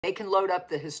They can load up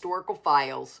the historical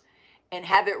files and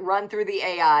have it run through the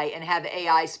AI and have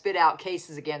AI spit out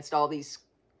cases against all these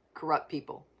corrupt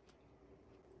people.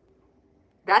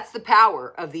 That's the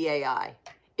power of the AI.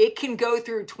 It can go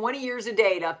through 20 years of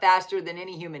data faster than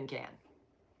any human can.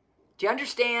 Do you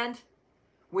understand?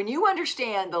 When you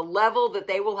understand the level that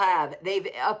they will have, they've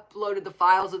uploaded the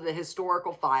files of the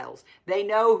historical files. They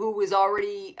know who was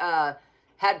already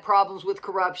had problems with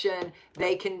corruption.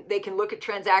 They can look at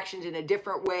transactions in a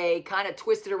different way, kind of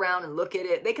twist it around and look at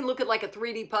it. They can look at like a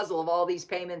 3D puzzle of all these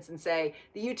payments and say,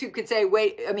 the YouTube could say,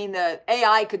 the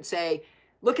AI could say,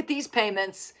 look at these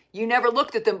payments. You never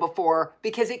looked at them before,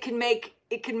 because it can make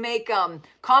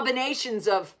combinations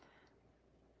of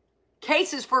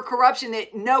cases for corruption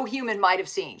that no human might have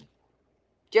seen.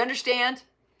 Do you understand?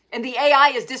 And the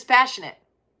AI is dispassionate.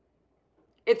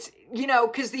 It's,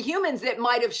 because the humans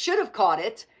that should have caught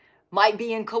it might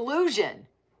be in collusion.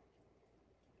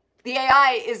 The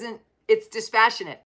AI isn't, it's dispassionate.